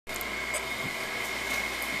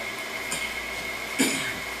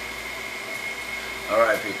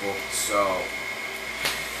Alright people, so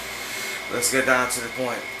let's get down to the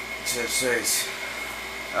point. Chase.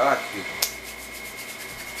 Alright people,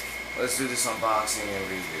 let's do this unboxing and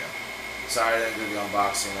review. Sorry I didn't do the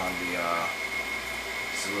unboxing on the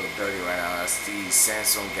it's a little dirty right now. That's the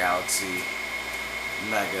Samsung Galaxy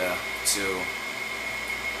Mega 2.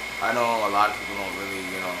 I know a lot of people don't really,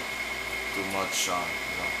 do much on,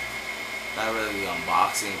 not really the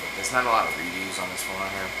unboxing, but there's not a lot of reviews on this phone on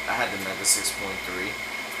here. I had the Mega 6.3,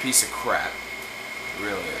 piece of crap, it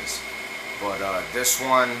really is. But this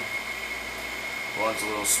one runs a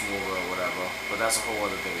little smoother or whatever, but that's a whole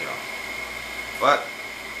other video. But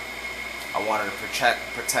I wanted to protect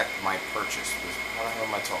my purchase. How the hell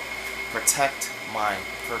am I talking? Protect my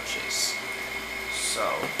purchase. So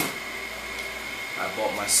I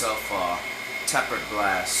bought myself a tempered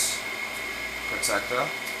glass protector,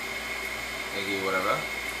 maybe whatever,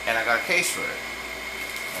 and I got a case for it,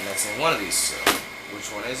 and that's in one of these two. Which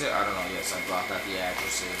one is it? I don't know. Yes, I blocked out the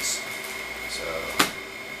addresses, so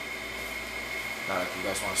not like you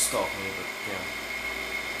guys want to stalk me, but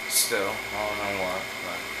still, I don't know why.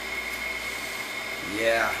 But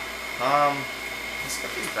yeah, let's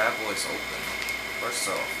get these bad boys open. First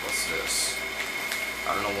off, what's this?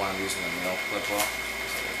 I don't know why I'm using a nail clipper.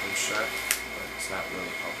 It's like a good shot, but it's not really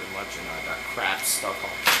helping much, and I got crap stuck on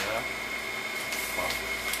here. Fuck.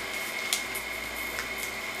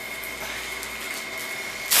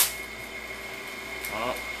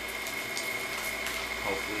 Well,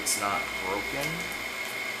 hopefully it's not broken.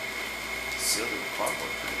 Sealed with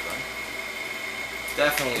cardboard pretty good.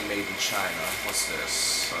 Definitely made in China. What's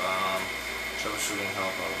this? Troubleshooting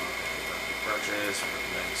help. Purchase.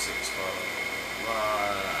 Recommended service call.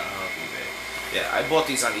 eBay. Yeah, I bought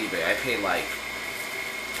these on eBay. I paid like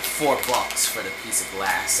 $4 for the piece of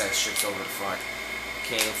glass that ships over the front.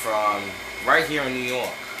 Came from right here in New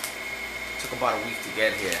York. Took about a week to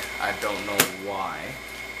get here. I don't know why,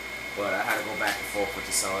 but I had to go back and forth with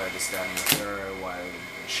the seller, this, that, and the third. Why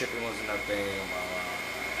the shipping wasn't a thing. Blah, blah, blah.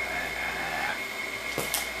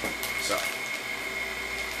 So,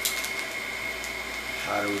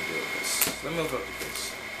 how do we do this? Let me open up the case.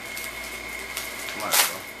 Come on,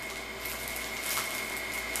 bro.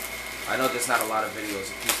 I know there's not a lot of videos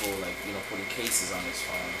of people like putting cases on this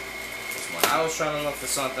phone. Because when I was trying to look for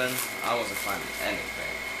something, I wasn't finding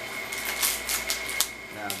anything.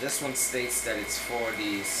 Now this one states that it's for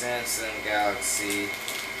the Samsung Galaxy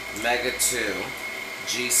Mega 2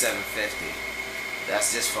 G750.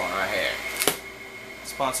 That's this phone right here.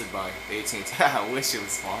 Sponsored by AT&T. I wish it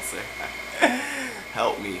was sponsored.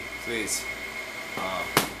 Help me, please.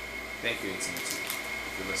 Thank you, AT&T,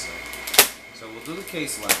 if you're listening. So we'll do the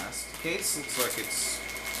case last. The case looks like it's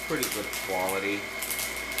pretty good quality.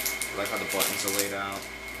 I like how the buttons are laid out.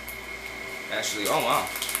 Actually, oh wow,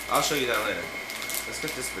 I'll show you that later. Let's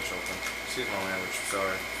get this bitch open. Excuse my language,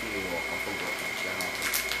 sorry. You're welcome. I'm broken.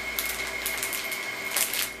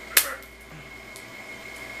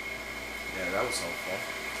 Yeah, that was helpful.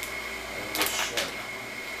 Oh shit.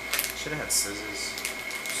 Should have had scissors.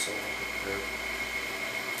 So prepared.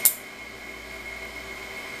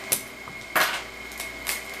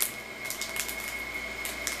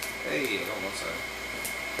 Hey, I got one side.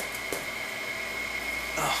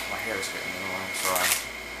 Oh, my hair is getting long. I'm sorry.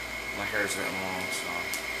 My hair is getting long, so I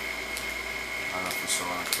don't know if you saw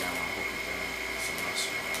it on camera. I hope you didn't. It's a mess.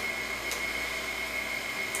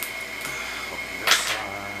 Open this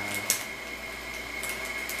side.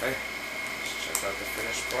 Okay, let's check out the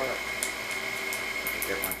finished product. I can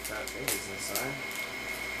get my fat fingers inside.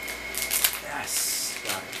 Yes,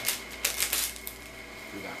 got it.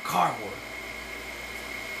 We got cardboard.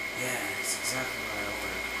 Yeah, that's exactly what I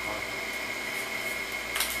ordered. Cardboard.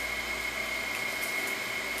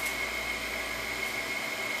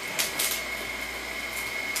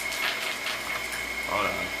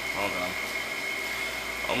 Hold on.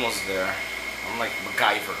 Almost there. I'm like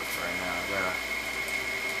MacGyver right now. I gotta.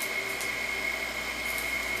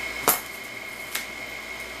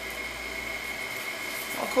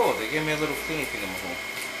 Oh, cool. They gave me a little cleaning thingamahoo.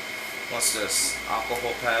 What's this?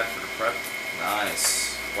 Alcohol pad for the prep.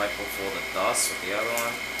 Nice. Wipe off all the dust with the other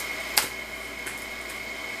one.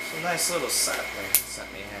 It's a nice little set they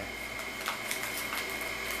sent me here.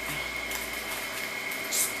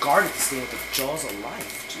 Just guarded this thing with the jaws of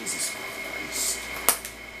life. Jesus Christ.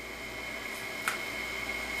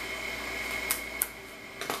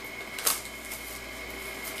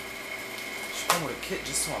 Should come with a kit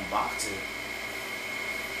just to unbox it.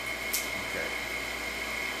 Okay.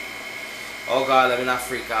 Oh God, let me not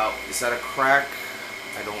freak out. Is that a crack?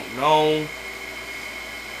 I don't know.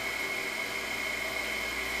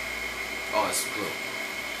 Oh, it's glue.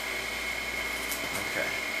 Okay.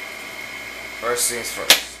 First things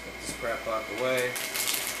first. Get this crap out the way.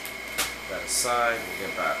 That aside, we'll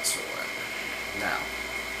get back to it. Now,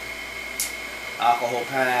 alcohol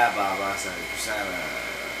pad, blah blah, 70%.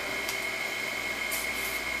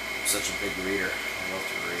 I'm such a big reader. I love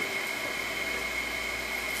to read.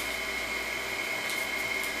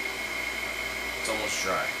 It's almost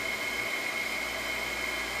dry.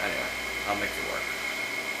 Anyway, I'll make it work.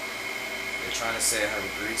 They're trying to say I have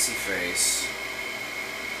a greasy face,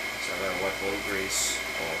 so I gotta wipe all the grease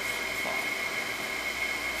off the phone.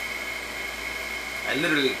 I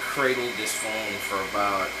literally cradled this phone for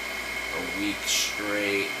about a week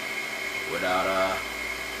straight without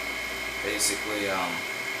basically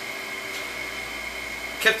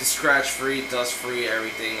kept it scratch free, dust free,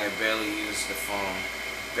 everything. I barely used the phone,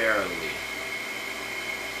 barely,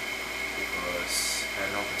 because I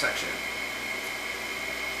had no protection.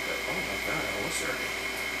 But, oh my god, I was dirty.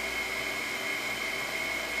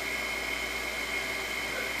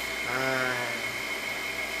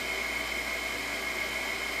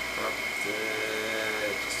 Corrupt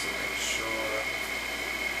it just to make sure.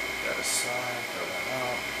 That aside, throw that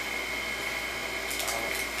out.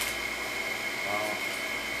 Out.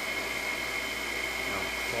 Now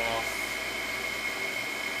cloth.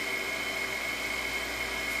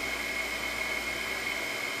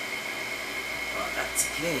 Oh, that's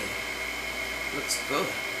clean. Looks good.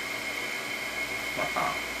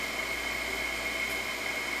 Wow.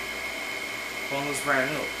 Phone was brand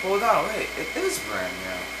new. Hold on, wait, it is brand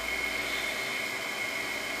new.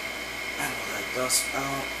 And all that dust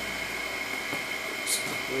out. Just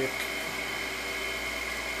quick.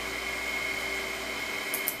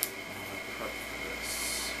 Prep this.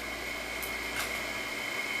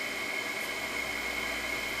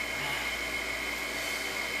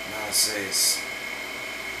 Now it says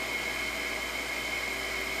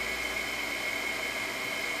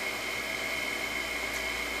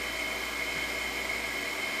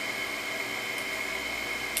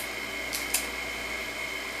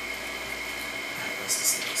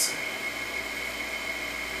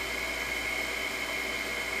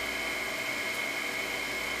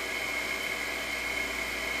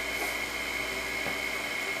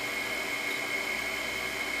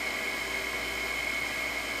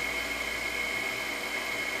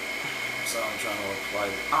so I'm trying to apply.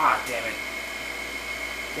 Ah, damn it!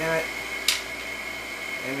 Damn it!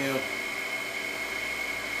 Damn you!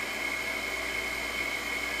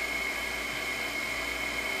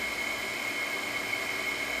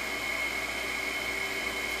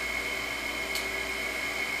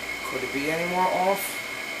 Could it be any more off?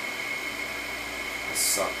 I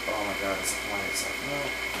suck. Oh my god, this appliance suck. No.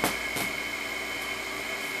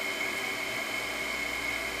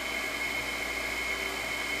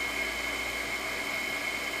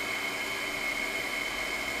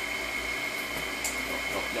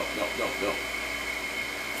 No.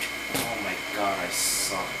 Oh my god, I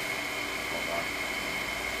suck. Hold on.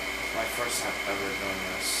 It's my first time ever doing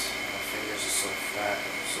this. My fingers are so fat.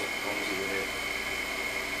 I'm so clumsy with it.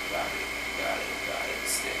 Got it.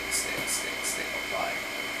 Stick. Apply.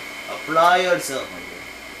 Apply yourself, my dear.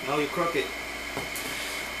 No, you're crooked.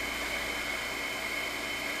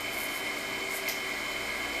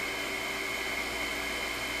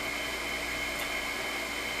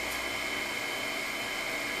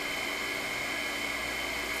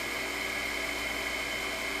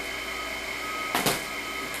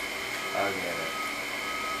 I get it.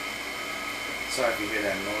 Sorry if you hear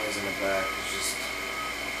that noise in the back. It's just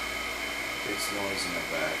it's noise in the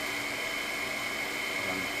back.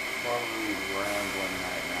 I'm probably rambling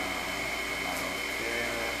right now. I don't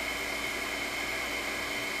care.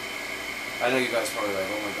 I know you guys probably like,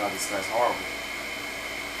 oh my god, this guy's horrible.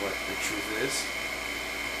 But the truth is,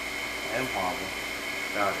 I am horrible.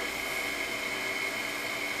 Got it.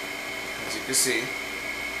 As you can see,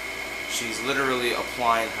 she's literally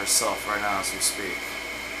applying herself right now as we speak.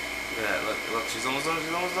 Look at that. Look, she's almost done.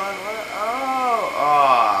 What?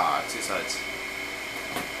 Oh, two sides.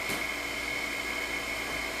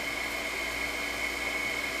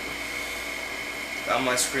 Got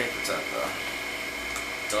my screen protector.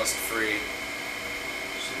 Dust free.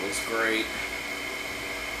 She looks great.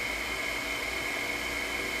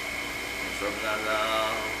 Just rubbing that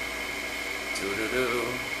down. Doo-doo-doo.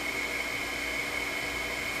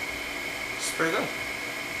 It's pretty good.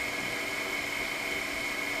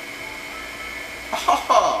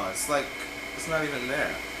 Oh, it's like, it's not even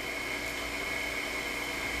there.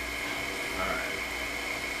 Alright.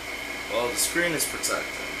 Well, the screen is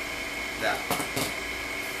protected. Now,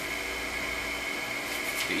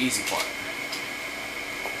 the easy part.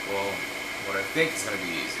 Well, what I think is going to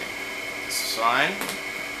be easy. It's fine.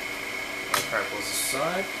 My card goes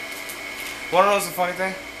aside. Wanna know what's the funny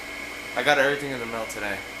thing? I got everything in the mail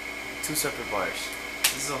today. 2 separate buyers.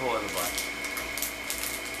 This is a whole other buy.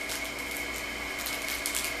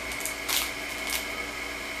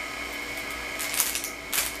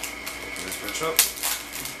 Open this bitch up.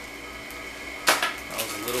 That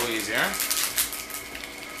was a little easier.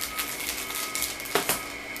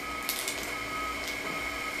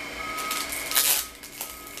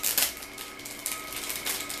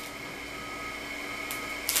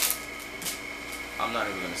 I'm not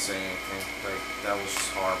even gonna say anything. Like, that was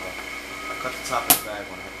just horrible. I cut the top of the bag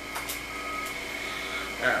when I.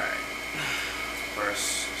 Alright.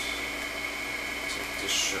 First, take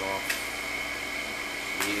this shit off.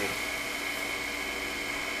 Yeah.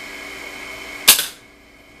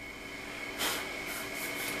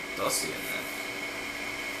 Dusty in there.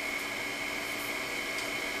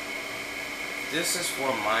 This is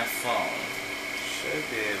for my phone. Should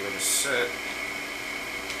be able to sit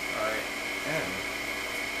right in.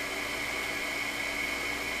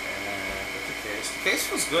 The case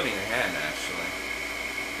feels good in your hand, actually.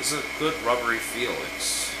 It's a good rubbery feel.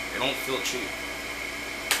 It don't feel cheap.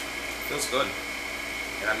 It feels good.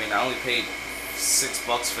 And I mean, I only paid $6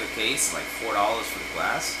 for the case, like $4 for the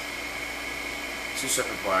glass. 2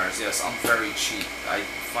 separate buyers. Yes, I'm very cheap. I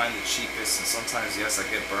find the cheapest, and sometimes, yes, I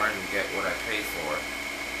get burned and get what I pay for.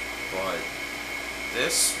 But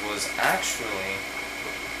this was actually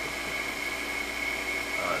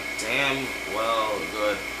a damn well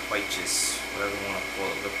good purchase, whatever you want to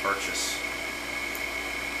call it, good purchase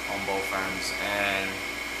on both ends. And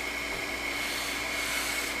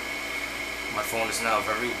my phone is now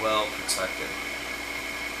very well protected.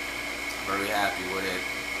 Very happy with it.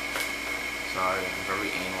 Sorry, I'm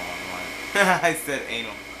very anal on mine. I said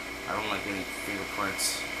anal. I don't like any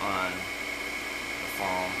fingerprints on the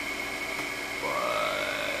phone, but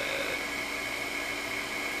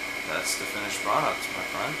that's the finished product, my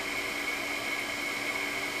friend.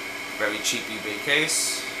 Very cheap eBay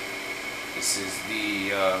case. This is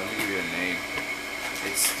the, let me give you a name.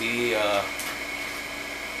 It's the,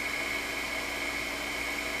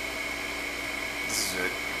 this is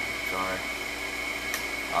it. Sorry.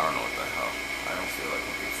 I don't know what the hell. I don't feel like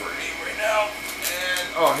looking for a name right now. And,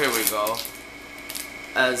 oh, here we go.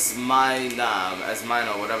 As mine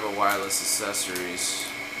or whatever wireless accessories.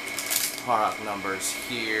 Product numbers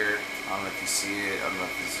here. I don't know if you see it. I don't know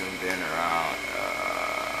if you zoomed in or out.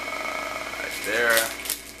 Right there.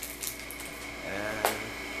 And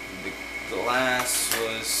the glass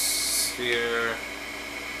was here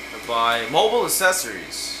to buy. Mobile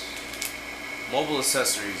accessories. Mobile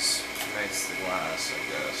accessories makes the glass, I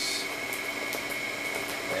guess.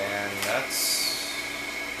 And that's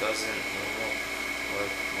doesn't look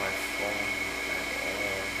like my phone at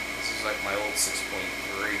all. This is like my old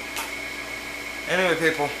 6.3. Anyway,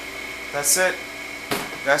 people, that's it.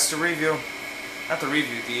 That's the review. Not the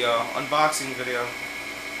review, the unboxing video.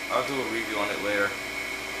 I'll do a review on it later.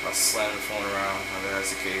 I'll slam the phone around, if that's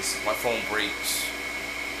the case. If my phone breaks,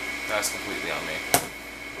 that's completely on me.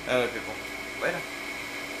 Anyway, people, later.